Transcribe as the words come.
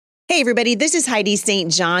Hey, everybody, this is Heidi St.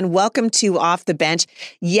 John. Welcome to Off the Bench.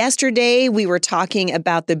 Yesterday, we were talking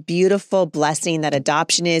about the beautiful blessing that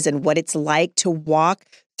adoption is and what it's like to walk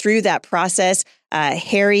through that process.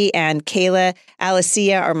 Harry and Kayla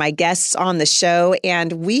Alicia are my guests on the show,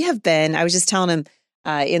 and we have been, I was just telling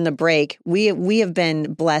them in the break, we have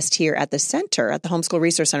been blessed here at the center, at the Homeschool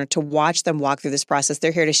Resource Center, to watch them walk through this process.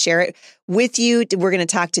 They're here to share it with you. We're going to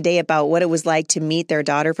talk today about what it was like to meet their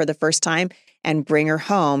daughter for the first time and bring her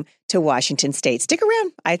home to Washington State. Stick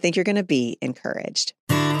around. I think you're going to be encouraged.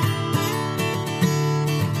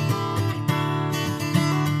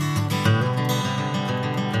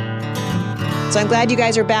 So I'm glad you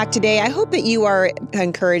guys are back today. I hope that you are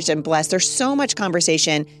encouraged and blessed. There's so much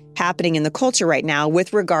conversation happening in the culture right now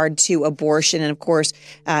with regard to abortion. And of course,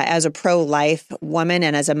 as a pro-life woman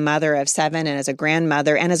and as a mother of 7 and as a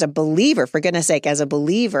grandmother and as a believer, for goodness sake, as a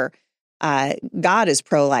believer, God is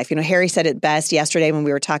pro-life. You know, Harry said it best yesterday when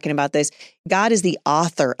we were talking about this. God is the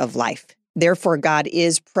author of life. Therefore, God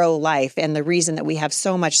is pro-life. And the reason that we have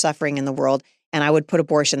so much suffering in the world, and I would put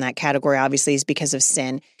abortion in that category, obviously, is because of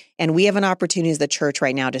sin. And we have an opportunity as the church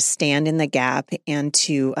right now to stand in the gap and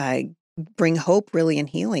to bring hope, really, and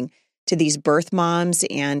healing to these birth moms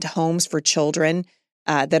and homes for children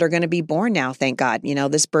that are going to be born now, thank God. You know,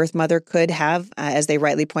 this birth mother could have, as they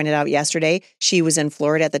rightly pointed out yesterday, she was in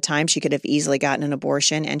Florida at the time. She could have easily gotten an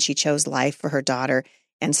abortion, and she chose life for her daughter.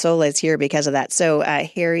 And Sola is here because of that. So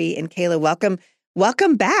Harry and Kayla,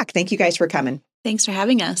 welcome back. Thank you guys for coming. Thanks for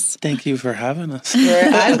having us. Thank you for having us.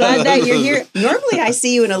 I'm glad that you're here. Normally, I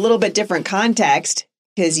see you in a little bit different context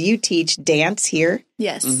because you teach dance here.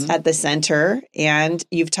 Yes. At the center, and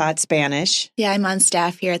you've taught Spanish. Yeah, I'm on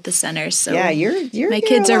staff here at the center. So yeah, you're my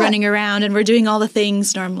kids are running around and we're doing all the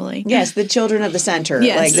things normally. Yes, the children of the center.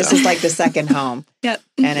 Yes. Like this is like the second home. Yep.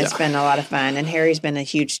 And it's been a lot of fun. And Harry's been a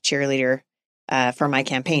huge cheerleader for my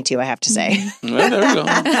campaign too, I have to say. Well, there we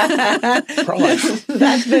go. Pro-life.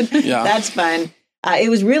 That's fun.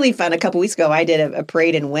 It was really fun. A couple weeks ago, I did a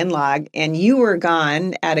parade in Winlog, and you were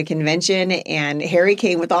gone at a convention, and Harry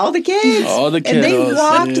came with all the kids. All the kiddos. And they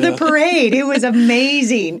walked the parade. It was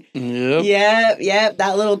amazing. Yep.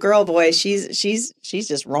 That little girl, boy, she's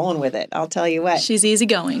just rolling with it. I'll tell you what. She's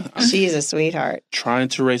easygoing. She's a sweetheart. Trying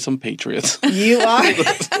to raise some patriots. You are.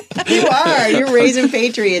 You are. You're raising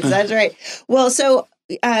patriots. That's right. Well, so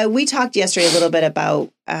we talked yesterday a little bit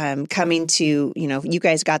about coming to, you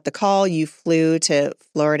guys got the call. You flew to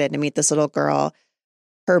Florida to meet this little girl.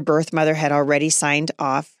 Her birth mother had already signed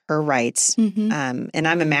off her rights. Mm-hmm. And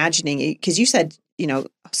I'm imagining, because you said,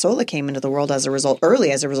 Sola came into the world as a result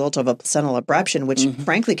of a placental abruption, which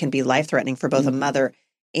frankly can be life-threatening for both a mother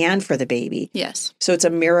and for the baby. Yes. So it's a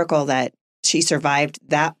miracle that she survived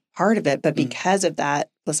that part of it. But because of that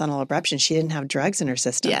placental abruption, she didn't have drugs in her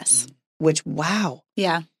system. Yes. Which, wow.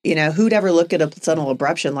 Yeah. Who'd ever look at a placental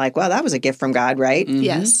abruption like, wow, that was a gift from God, right? Mm-hmm.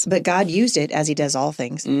 Yes. But God used it as he does all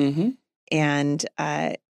things. Mm-hmm. And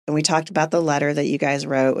we talked about the letter that you guys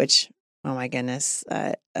wrote, which, oh my goodness,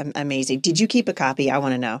 amazing. Did you keep a copy? I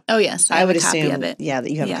want to know. Oh, yes. I would have a assume, copy of it. Yeah,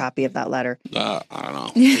 that you have a copy of that letter. I don't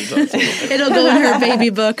know. It'll go in her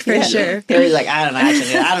baby book for sure. Harry's like, I don't know.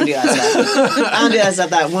 Actually, I don't do that stuff. I don't do that stuff,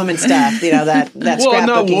 that woman stuff, that well, not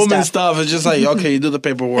scrapbooky woman stuff. It's just like, okay, you do the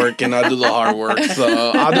paperwork and I do the hard work.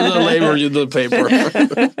 So I'll do the labor, you do the paper.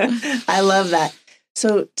 I love that.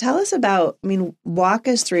 So tell us about, walk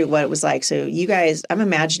us through what it was like. So you guys, I'm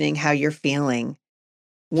imagining how you're feeling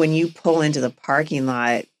when you pull into the parking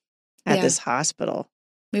lot at this hospital.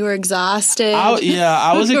 We were exhausted. I was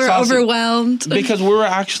exhausted. We were overwhelmed. Because we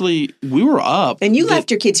were up. And you left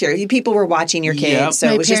your kids here. People were watching your kids. So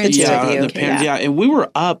it was just the two of you. The parents, and we were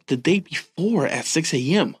up the day before at 6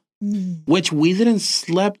 a.m., which we didn't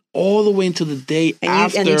sleep all the way into the day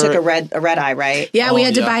after. And you took a red eye, right? Yeah, we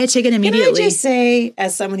had to buy a ticket immediately. Can I just say,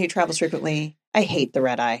 as someone who travels frequently, I hate the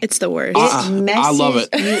red eye. It's the worst. It messes I love it.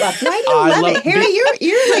 you up. Why do you love it? Harry,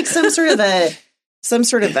 you're like some sort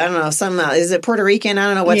of, I don't know, is it Puerto Rican? I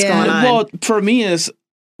don't know what's going on. Well, for me, is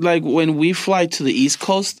like when we fly to the East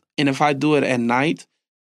Coast, and if I do it at night,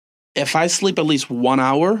 if I sleep at least 1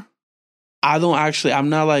 hour, I'm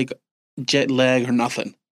not like jet lag or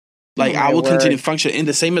nothing. Like I will continue to function. And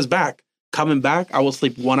the same as back. Coming back, I will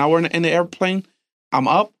sleep 1 hour in the airplane. I'm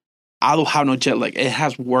up. I don't have no jet lag. It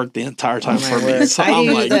has worked the entire time for me. So I'm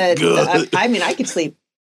like, good. I could sleep,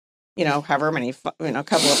 however many,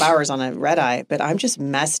 couple of hours on a red eye, but I'm just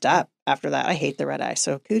messed up after that. I hate the red eye.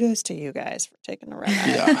 So kudos to you guys for taking the red eye.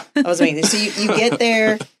 Yeah. I was waiting. So you get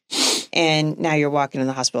there and now you're walking in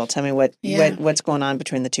the hospital. Tell me what's going on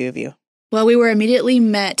between the two of you. Well, we were immediately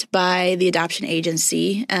met by the adoption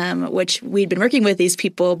agency, which we'd been working with these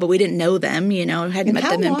people, but we didn't know them, hadn't met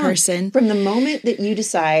them in person. From the moment that you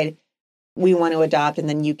decide we want to adopt and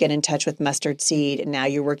then you get in touch with Mustard Seed and now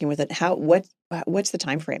you're working with it, what's the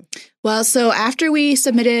time frame? Well, so after we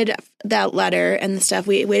submitted that letter and the stuff,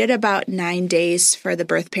 we waited about 9 days for the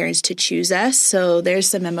birth parents to choose us. So there's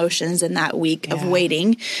some emotions in that week of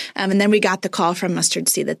waiting. And then we got the call from Mustard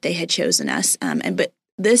Seed that they had chosen us. But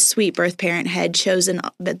this sweet birth parent had chosen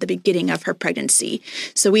at the beginning of her pregnancy.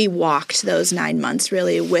 So we walked those 9 months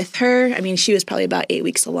really with her. I mean, she was probably about 8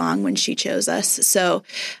 weeks along when she chose us. So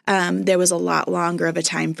there was a lot longer of a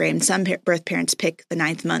time frame. Some birth parents pick the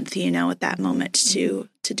 9th month, at that moment to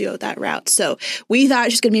do that route. So we thought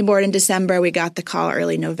she was going to be born in December. We got the call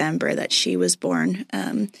early November that she was born.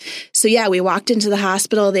 We walked into the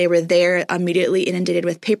hospital. They were there immediately inundated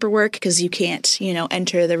with paperwork because you can't,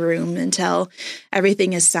 enter the room until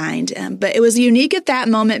everything is signed. But it was unique at that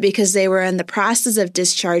moment because they were in the process of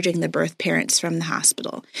discharging the birth parents from the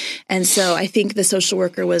hospital. And so I think the social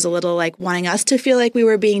worker was a little like wanting us to feel like we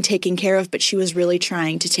were being taken care of, but she was really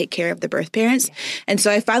trying to take care of the birth parents. And so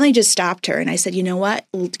I finally just stopped her and I said, you know what?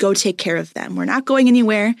 Go take care of them. We're not going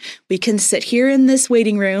anywhere. We can sit here in this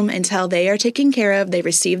waiting room until they are taken care of, they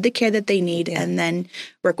receive the care that they need, and then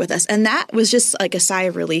work with us. And that was just like a sigh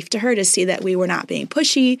of relief to her to see that we were not being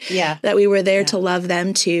pushy, that we were there to love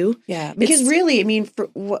them too. Yeah, because really, I mean,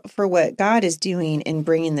 for what God is doing in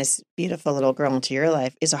bringing this beautiful little girl into your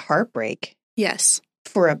life is a heartbreak. Yes.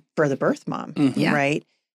 For the birth mom, right?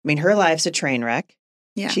 I mean, her life's a train wreck.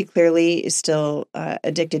 Yeah. She clearly is still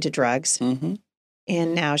addicted to drugs. Mm-hmm.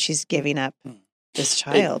 And now she's giving up this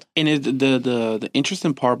child. The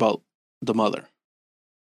interesting part about the mother,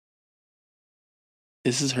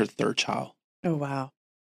 this is her 3rd child. Oh, wow.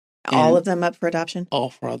 All of them up for adoption?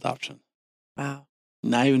 All for adoption. Wow.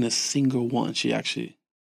 Not even a single one she actually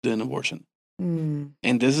did an abortion. Mm.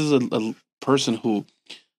 And this is a person who,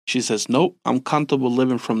 she says, nope, I'm comfortable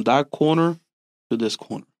living from that corner to this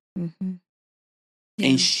corner. Mm-hmm. Yeah.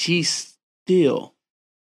 And she still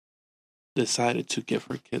decided to give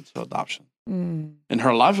her kids to adoption. Mm. And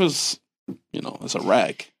her life is, it's a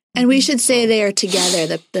wreck. And we should say they are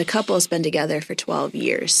together. The couple has been together for 12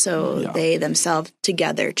 years. So they themselves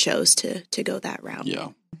together chose to go that route. Yeah.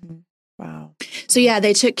 Mm-hmm. Wow. So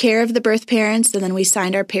they took care of the birth parents and then we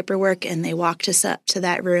signed our paperwork and they walked us up to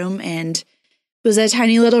that room and it was a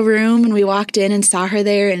tiny little room and we walked in and saw her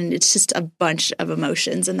there and it's just a bunch of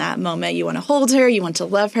emotions in that moment. You want to hold her, you want to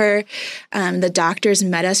love her. The doctors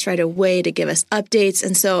met us right away to give us updates.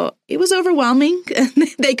 And so it was overwhelming.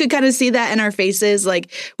 They could kind of see that in our faces.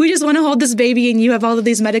 Like, we just want to hold this baby and you have all of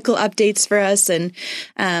these medical updates for us. And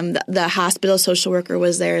the hospital social worker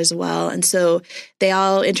was there as well. And so they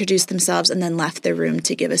all introduced themselves and then left the room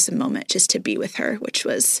to give us a moment just to be with her, which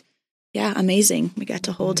was, amazing. We got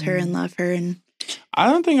to hold her and love her. And I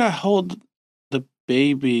don't think I held the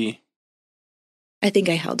baby. I think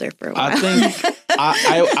I held her for a while. I think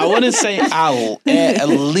I wouldn't say at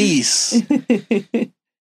least.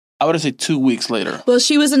 I would say 2 weeks later. Well,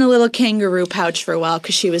 she was in a little kangaroo pouch for a while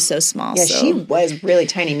because she was so small. Yeah, she was really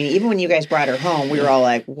tiny. I mean, even when you guys brought her home, we were all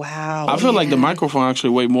like, wow. I feel like the microphone actually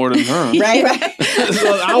weighed more than her. Right.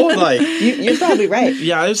 So I was like. You're probably right.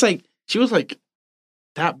 Yeah, it was like, she was like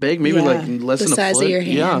that big, maybe like less than a foot. The size of your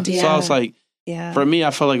hand. Yeah. So I was like, yeah. For me,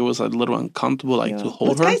 I felt like it was a little uncomfortable, to hold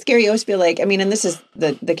her. It's kind of scary. You always feel like, I mean, and this is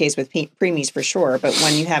the case with preemies for sure, but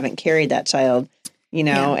when you haven't carried that child,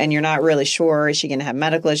 and you're not really sure, is she going to have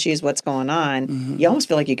medical issues? What's going on? You almost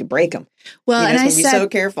feel like you could break them. Well, and be so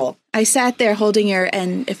careful. I sat there holding her,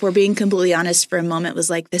 and if we're being completely honest for a moment,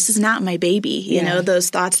 was like, this is not my baby. You know,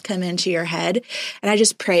 those thoughts come into your head. And I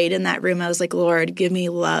just prayed in that room. I was like, Lord, give me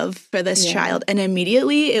love for this child. And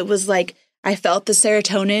immediately it was like, I felt the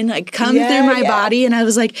serotonin come through my body, and I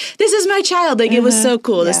was like, this is my child. Like, it was so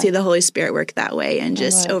cool to see the Holy Spirit work that way and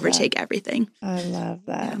just overtake everything. I love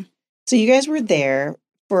that. Yeah. So you guys were there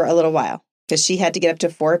for a little while because she had to get up to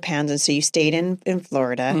 4 pounds, and so you stayed in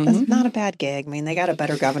Florida. Mm-hmm. That's not a bad gig. I mean, they got a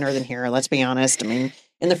better governor than here, let's be honest. I mean,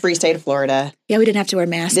 in the free state of Florida. Yeah, we didn't have to wear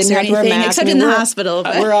masks except in the hospital.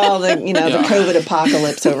 But. We're all the COVID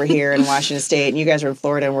apocalypse over here in Washington State, and you guys are in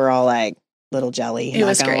Florida, and we're all like, little jelly. It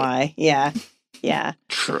was not gonna great. Lie. Yeah. Yeah.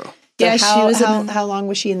 True. So yeah, how long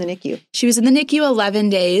was she in the NICU? She was in the NICU 11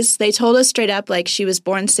 days. They told us straight up, she was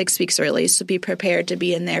born 6 weeks early, so be prepared to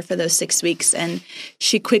be in there for those 6 weeks. And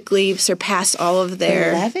she quickly surpassed all of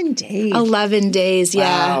their 11 days. 11 days,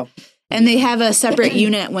 yeah. Wow. And they have a separate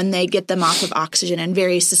unit when they get them off of oxygen, and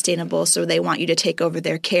very sustainable. So they want you to take over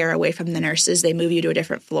their care away from the nurses. They move you to a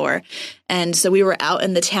different floor. And so we were out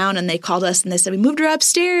in the town and they called us and they said, we moved her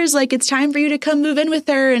upstairs. Like, it's time for you to come move in with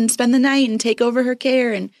her and spend the night and take over her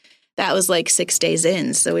care. And that was like 6 days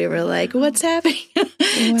in. So we were like, what's happening?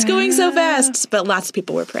 It's going so fast. But lots of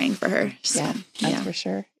people were praying for her. So, yeah, that's for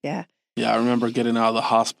sure. Yeah. Yeah, I remember getting out of the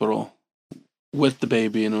hospital with the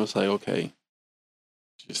baby, and it was like, okay,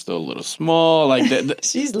 she's still a little small. Like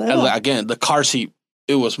she's little. Again, the car seat,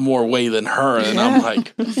 it was more weight than her, and I'm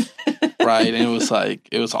like, right. And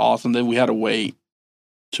it was awesome. Then we had to wait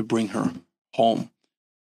to bring her home.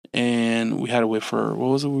 And we had to wait for, what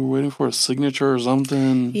was it? We were waiting for a signature or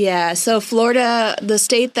something. Yeah. So Florida, the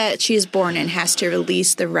state that she's born in, has to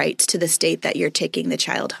release the rights to the state that you're taking the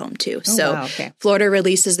child home to. Florida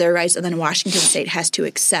releases their rights, and then Washington State has to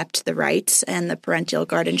accept the rights and the parental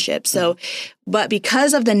guardianship. So, but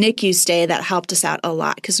because of the NICU stay, that helped us out a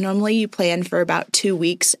lot, because normally you plan for about 2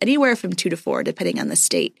 weeks, anywhere from 2 to 4, depending on the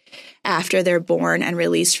state, after they're born and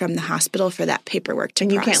released from the hospital for that paperwork to process.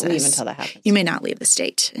 And you can't leave until that happens. You may not leave the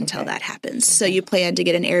state until that happens. So you plan to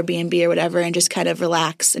get an Airbnb or whatever and just kind of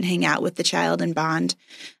relax and hang out with the child and bond.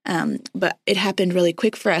 But it happened really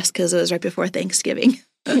quick for us because it was right before Thanksgiving.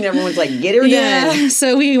 And everyone's like, get her done.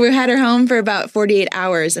 So we had her home for about 48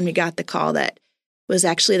 hours, and we got the call that was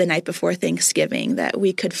actually the night before Thanksgiving that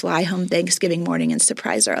we could fly home Thanksgiving morning and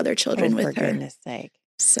surprise our other children with her. For goodness sake.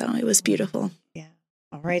 So it was beautiful. Yeah.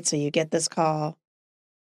 All right. So you get this call.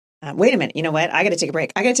 Wait a minute. You know what? I got to take a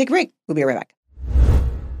break. We'll be right back.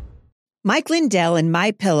 Mike Lindell and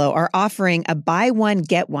MyPillow are offering a buy one,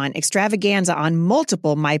 get one extravaganza on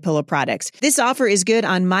multiple MyPillow products. This offer is good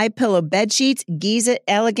on MyPillow bed sheets, Giza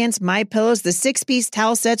Elegance MyPillows, the 6-piece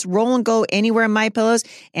towel sets, Roll and Go Anywhere MyPillows,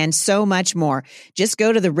 and so much more. Just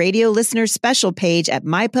go to the radio listeners special page at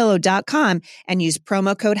MyPillow.com and use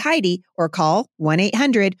promo code Heidi or call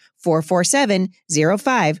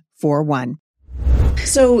 1-800-447-0541.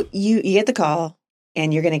 So you get the call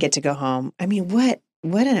and you're going to get to go home. I mean, what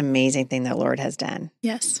an amazing thing that Lord has done.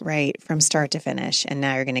 Yes. Right. From start to finish. And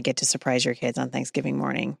now you're going to get to surprise your kids on Thanksgiving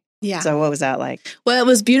morning. Yeah. So what was that like? Well, it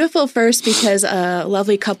was beautiful first because a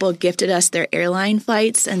lovely couple gifted us their airline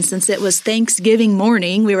flights. And since it was Thanksgiving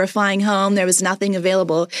morning, we were flying home. There was nothing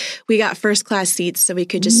available. We got first class seats so we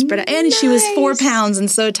could just spread out. And she was 4 pounds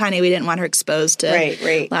and so tiny. We didn't want her exposed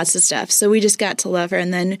to lots of stuff. So we just got to love her.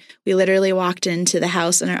 And then we literally walked into the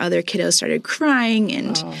house and our other kiddos started crying.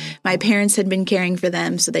 And my parents had been caring for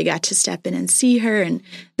them. So they got to step in and see her. And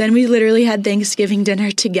then we literally had Thanksgiving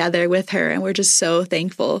dinner together with her. And we're just so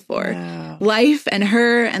thankful for life and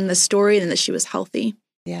her and the story and that she was healthy.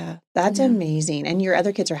 Yeah, that's amazing. And your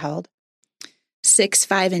other kids are how old? 6,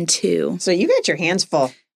 5, and 2. So you got your hands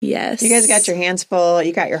full. Yes. You guys got your hands full.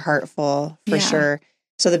 You got your heart full for sure.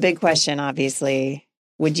 So the big question, obviously,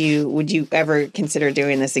 would you ever consider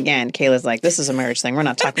doing this again? Kayla's like, this is a marriage thing. We're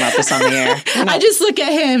not talking about this on the air. I just look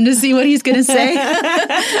at him to see what he's going to say.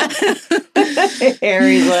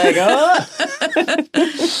 Harry's like,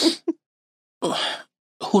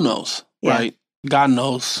 who knows, right? God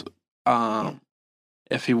knows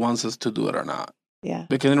if he wants us to do it or not. Yeah.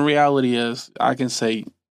 Because in reality is, I can say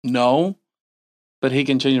no, but he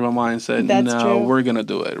can change my mind and say, That's no, true. we're going to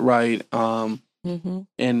do it, right? And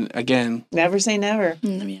again, never say never.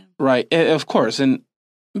 Right. Of course. And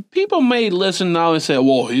people may listen now and say,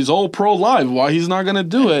 well, he's all pro-life. Why he's not going to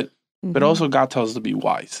do it? But also God tells us to be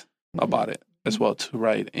wise about it as well, too,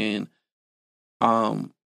 right? And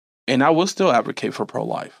I will still advocate for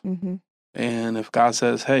pro-life. And if God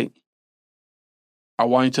says, hey, I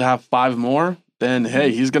want you to have 5 more, then,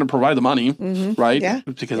 hey, he's going to provide the money, right? Yeah.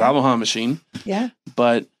 Because I don't have a machine. Yeah.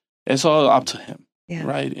 But it's all up to him, Yeah.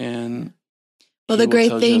 right? And well, the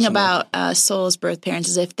great thing about Soul's birth parents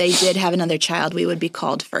is if they did have another child, we would be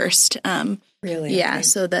called first. Really? Yeah, Okay.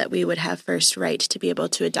 so that we would have first right to be able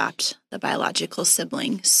to adopt the biological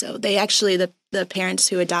sibling. So they actually, the parents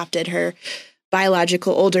who adopted her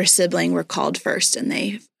biological older sibling were called first, and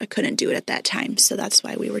they couldn't do it at that time. So that's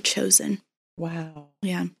why we were chosen. Wow.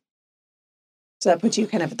 Yeah. So that puts you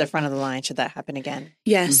kind of at the front of the line should that happen again.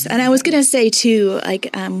 Yes. And I was going to say, too, like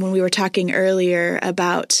when we were talking earlier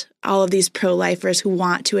about all of these pro-lifers who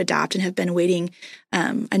want to adopt and have been waiting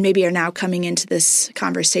and maybe are now coming into this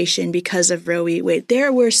conversation because of Roe v. Wade.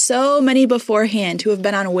 There were so many beforehand who have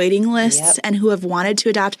been on waiting lists and who have wanted to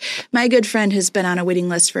adopt. My good friend has been on a waiting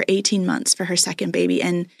list for 18 months for her second baby,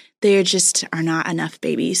 and there just are not enough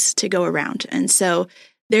babies to go around. And so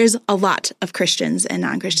there's a lot of Christians and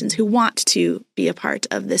non-Christians who want to be a part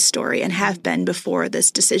of this story and have been before this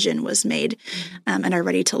decision was made and are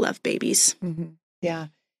ready to love babies. Yeah.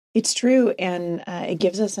 It's true. And it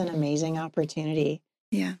gives us an amazing opportunity.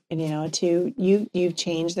 Yeah. And, you've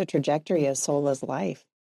changed the trajectory of Sola's life.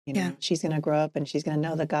 She's going to grow up and she's going to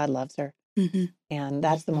know that God loves her. Mm-hmm. And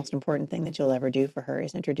that's the most important thing that you'll ever do for her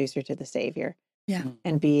is introduce her to the Savior. Yeah.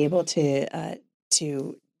 And be able to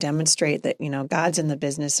demonstrate that, God's in the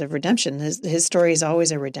business of redemption. His story is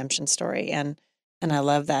always a redemption story. And I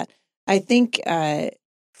love that. I think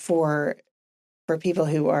for people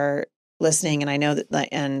who are listening, and I know that,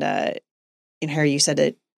 and Harry, you said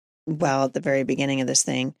it well at the very beginning of this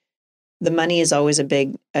thing, the money is always a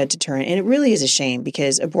big deterrent. And it really is a shame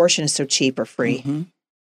because abortion is so cheap or free. Mm-hmm.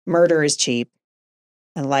 Murder is cheap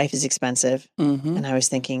and life is expensive. Mm-hmm. And I was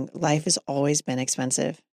thinking, life has always been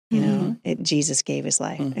expensive. Jesus gave his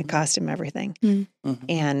life. Mm-hmm. It cost him everything. Mm-hmm.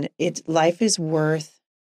 And life is worth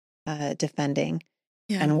defending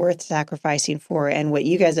and worth sacrificing for. And what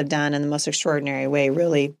you guys have done in the most extraordinary way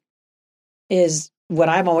really is what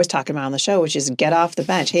I'm always talking about on the show, which is get off the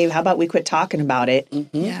bench. Hey, how about we quit talking about it?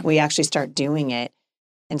 Mm-hmm. Yeah. We actually start doing it.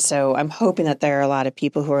 And so I'm hoping that there are a lot of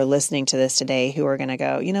people who are listening to this today who are going to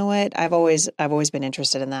go, you know what? I've always been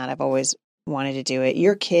interested in that. I've always wanted to do it.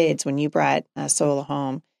 Your kids, when you brought Sola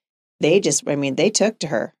home, they took to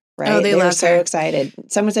her, right? Oh, they were loved so her. excited.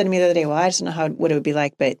 Someone said to me the other day, well, I just don't know what it would be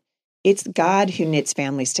like, but it's God who knits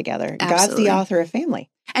families together. Absolutely. God's the author of family.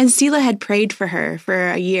 And Sela had prayed for her for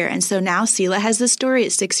a year. And so now Sela has the story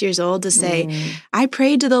at 6 years old to say, I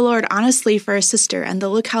prayed to the Lord honestly for a sister, and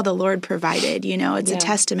look how the Lord provided. It's a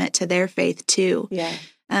testament to their faith too. Yeah.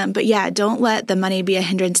 But don't let the money be a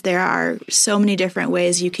hindrance. There are so many different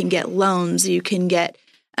ways you can get loans. You can get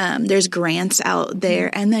there's grants out there.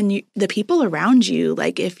 And then the people around you,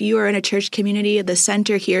 like if you are in a church community, the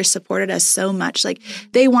center here supported us so much. Like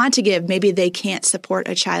they want to give. Maybe they can't support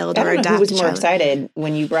a child or adopt a child. Who was more excited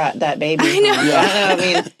when you brought that baby home? I know. I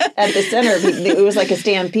mean, at the center, it was like a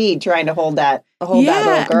stampede trying to hold that little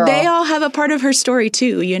girl. They all have a part of her story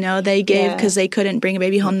too. They gave because they couldn't bring a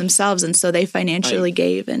baby home themselves. And so they financially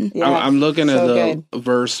gave. And I'm looking at the good.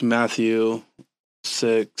 verse, Matthew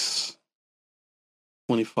 6:25.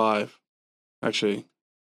 Actually,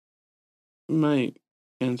 we might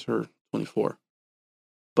enter 24.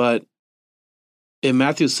 But in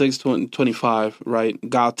Matthew 6:25, right,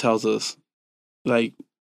 God tells us, like,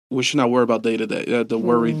 we should not worry about day to day, the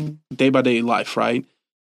worry, day by day life, right?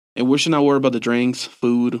 And we should not worry about the drinks,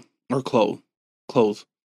 food, or clothes,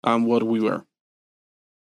 what we wear.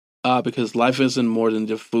 Because life isn't more than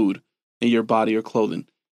just food in your body or clothing,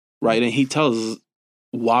 right? And he tells us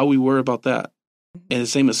why we worry about that. And the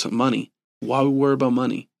same as money. Why we worry about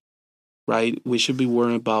money, right? We should be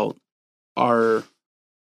worrying about our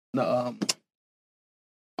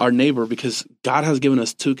neighbor, because God has given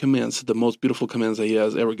us 2 commands, the most beautiful commands that he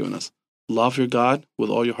has ever given us. Love your God with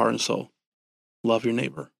all your heart and soul. Love your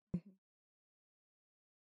neighbor.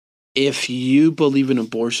 If you believe in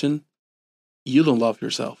abortion, you don't love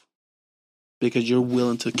yourself because you're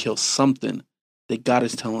willing to kill something that God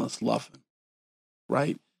is telling us love him,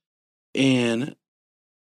 right? And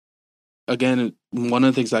again, one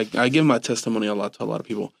of the things I give my testimony a lot to a lot of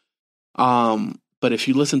people. But if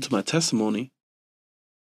you listen to my testimony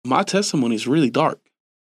is really dark.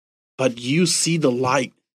 But you see the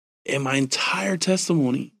light in my entire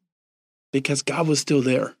testimony because God was still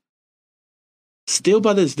there. Still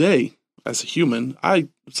by this day, as a human, I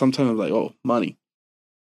sometimes am like, oh, money.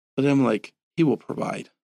 But then I'm like, he will provide.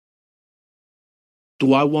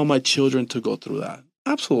 Do I want my children to go through that?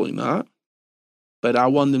 Absolutely not. But I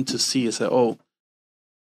want them to see and say, oh,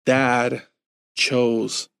 Dad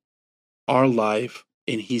chose our life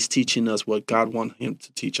and he's teaching us what God wants him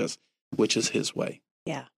to teach us, which is his way.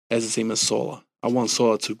 Yeah. As the same as Sola. I want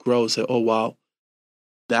Sola to grow and say, oh, wow,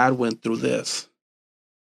 Dad went through this.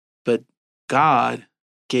 But God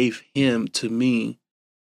gave him to me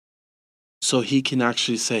so he can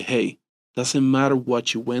actually say, hey, doesn't matter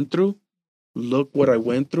what you went through. Look what I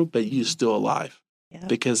went through, but you're still alive. Yeah.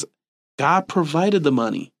 Because God provided the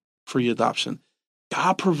money for your adoption.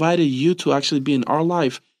 God provided you to actually be in our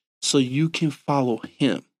life so you can follow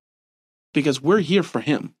him. Because we're here for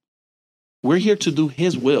him. We're here to do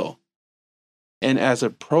his will. And as a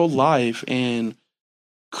pro-life and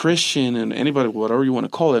Christian and anybody, whatever you want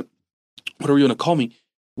to call it, whatever you want to call me,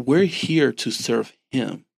 we're here to serve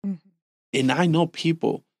him. Mm-hmm. And I know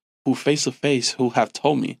people who face-to-face who have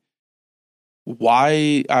told me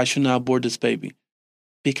why I should not abort this baby.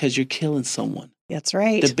 Because you're killing someone. That's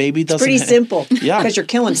right. The baby doesn't. It's pretty simple. Yeah. Because you're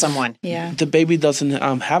killing someone. Yeah. The baby doesn't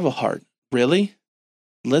have a heart. Really?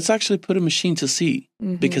 Let's actually put a machine to see.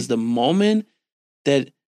 Mm-hmm. Because the moment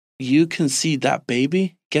that you can see that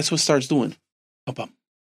baby, guess what starts doing? Ba-bum,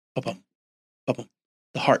 ba-bum, ba-bum.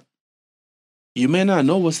 The heart. You may not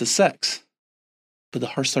know what's the sex, but the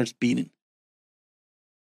heart starts beating.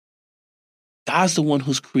 God's the one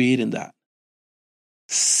who's creating that.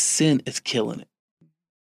 Sin is killing it.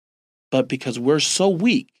 But because we're so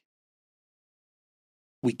weak,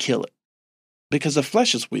 we kill it. Because the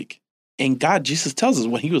flesh is weak. And God, Jesus tells us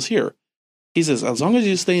when he was here, he says, as long as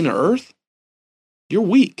you stay in the earth, you're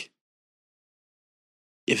weak.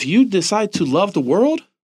 If you decide to love the world,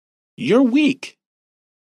 you're weak.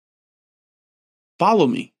 Follow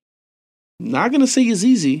me. Not going to say it's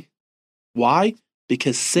easy. Why?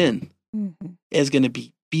 Because sin is going to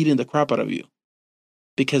be beating the crap out of you.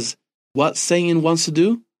 Because what Satan wants to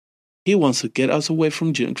do, he wants to get us away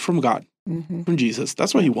from God, from Jesus.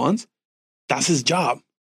 That's what he wants. That's his job.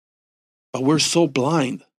 But we're so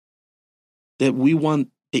blind that we want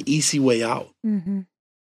the easy way out.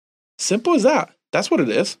 Simple as that. That's what it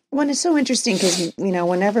is. Well, it's so interesting because,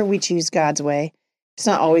 whenever we choose God's way, it's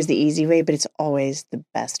not always the easy way, but it's always the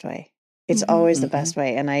best way. It's always the best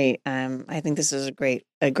way. And I think this is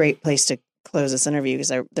a great place to close this interview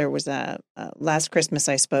because there was last Christmas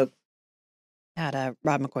I spoke at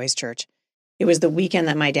Rob McCoy's church. It was the weekend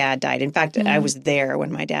that my dad died. In fact, I was there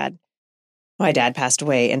when my dad passed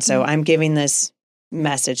away. And so I'm giving this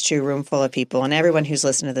message to a room full of people. And everyone who's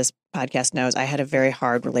listened to this podcast knows I had a very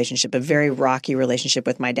hard relationship, a very rocky relationship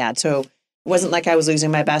with my dad. So it wasn't like I was losing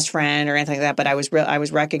my best friend or anything like that, but I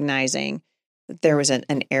was recognizing that there was an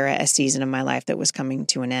era, a season of my life that was coming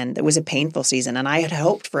to an end. That was a painful season. And I had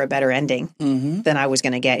hoped for a better ending than I was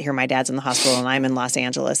going to get. Here, my dad's in the hospital and I'm in Los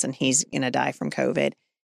Angeles and he's going to die from COVID.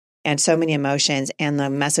 And so many emotions. And the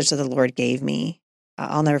message that the Lord gave me,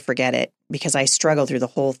 I'll never forget it because I struggled through the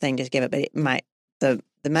whole thing to give it. But the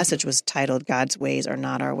message was titled, God's ways are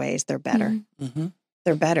not our ways. They're better.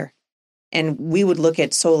 They're better. And we would look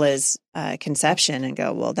at Sola's conception and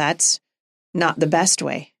go, well, that's not the best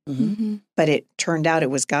way. But it turned out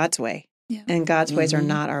it was God's way. Yeah. And God's ways are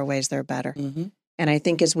not our ways. They're better. And I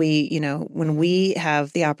think as we, when we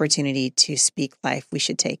have the opportunity to speak life, we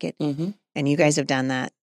should take it. And you guys have done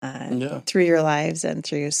that through your lives and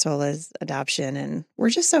through Sola's adoption. And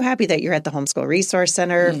we're just so happy that you're at the Homeschool Resource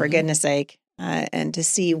Center, for goodness sake, and to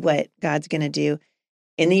see what God's going to do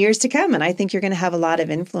in the years to come. And I think you're going to have a lot of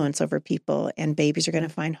influence over people and babies are going to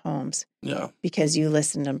find homes because you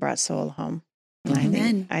listened and brought Soul home.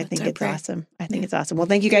 And I think it's awesome. I think it's awesome. Well,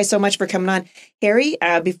 thank you guys so much for coming on. Harry,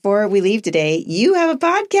 before we leave today, you have a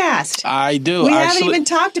podcast. I do. We haven't even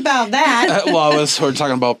talked about that. We're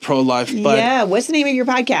talking about pro-life. But yeah. What's the name of your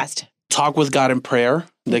podcast? Talk with God in Prayer.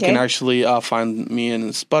 They can actually find me in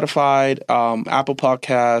Spotify, Apple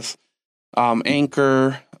Podcasts,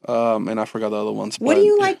 Anchor, and I forgot the other ones. What do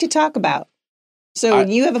you like to talk about? So when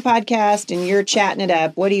you have a podcast and you're chatting it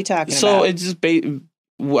up, what are you talking about? So it's just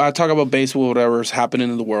I talk about basically whatever's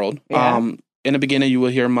happening in the world. Yeah. In the beginning, you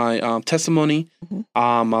will hear my testimony.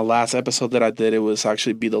 My last episode that I did, it was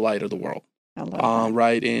actually Be the Light of the World. I love that.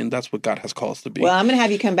 Right, and that's what God has called us to be. Well, I'm going to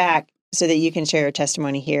have you come back so that you can share your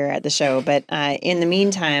testimony here at the show. But in the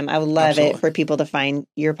meantime, I would love it for people to find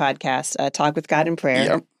your podcast, Talk with God in Prayer.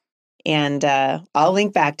 Yep. And I'll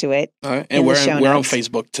link back to it. And we're on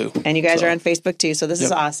Facebook too. And you guys are on Facebook too. So this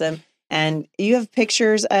is awesome. And you have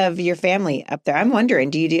pictures of your family up there. I'm wondering,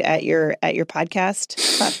 do you do at your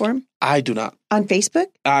podcast platform? I do not. On Facebook?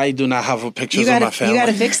 I do not have pictures of my family. You got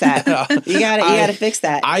to fix that. You got to fix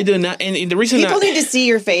that. I do not. And the reason people need to see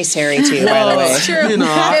your face, Harry, too. By the way, it's true. They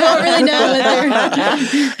won't really know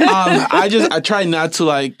that they're. I try not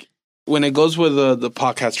to when it goes with the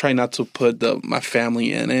podcast. Try not to put my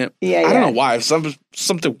family in it. Yeah. I don't know why. Something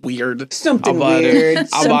weird. About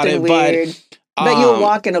it. But you'll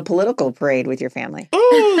walk in a political parade with your family.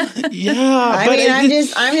 Oh, yeah. I'm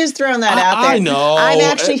just throwing that out there. I know. I'm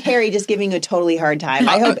actually, Harry, just giving you a totally hard time.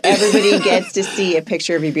 I hope everybody gets to see a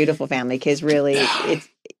picture of your beautiful family because really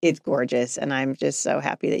it's gorgeous. And I'm just so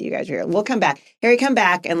happy that you guys are here. We'll come back. Harry, come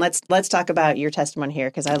back and let's talk about your testimony here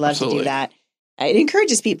because I love to do that. It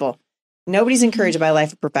encourages people. Nobody's encouraged by a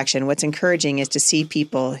life of perfection. What's encouraging is to see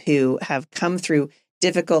people who have come through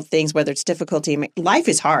difficult things, whether it's difficulty. Life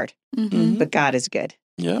is hard, but God is good.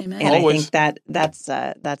 Yeah, and always. I think that's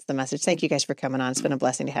the message. Thank you guys for coming on. It's been a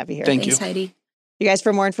blessing to have you here. Thanks, Heidi. You guys,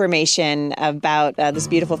 for more information about this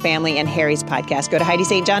beautiful family and Harry's podcast, go to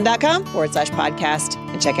HeidiSt.com/podcast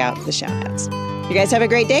and check out the show notes. You guys have a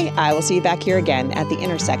great day. I will see you back here again at the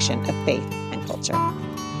intersection of faith and culture.